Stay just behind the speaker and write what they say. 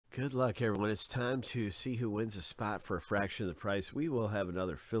Good luck, everyone. It's time to see who wins a spot for a fraction of the price. We will have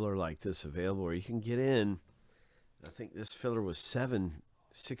another filler like this available where you can get in. I think this filler was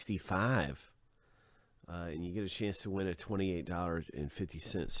 $7.65. And you get a chance to win a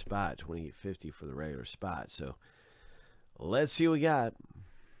 $28.50 spot, $28.50 for the regular spot. So let's see what we got.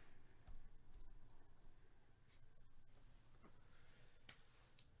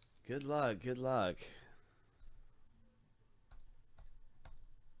 Good luck, good luck.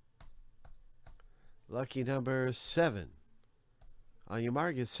 Lucky number 7. On your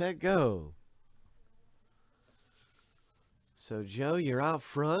mark, get set, go. So, Joe, you're out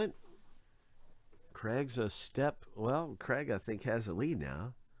front. Craig's a step. Well, Craig, I think, has a lead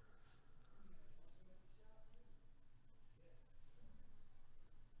now.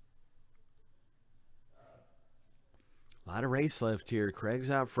 A lot of race left here. Craig's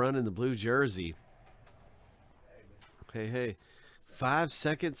out front in the blue jersey. Hey. 5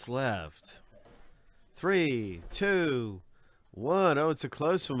 seconds left. 3, 2, 1. Oh, it's a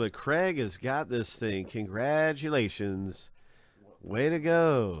close one, but Craig has got this thing. Congratulations. Way to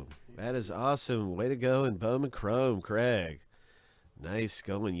go. That is awesome. Way to go in Bowman Chrome, Craig. Nice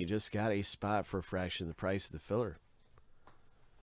going. You just got a spot for a fraction of the price of the filler.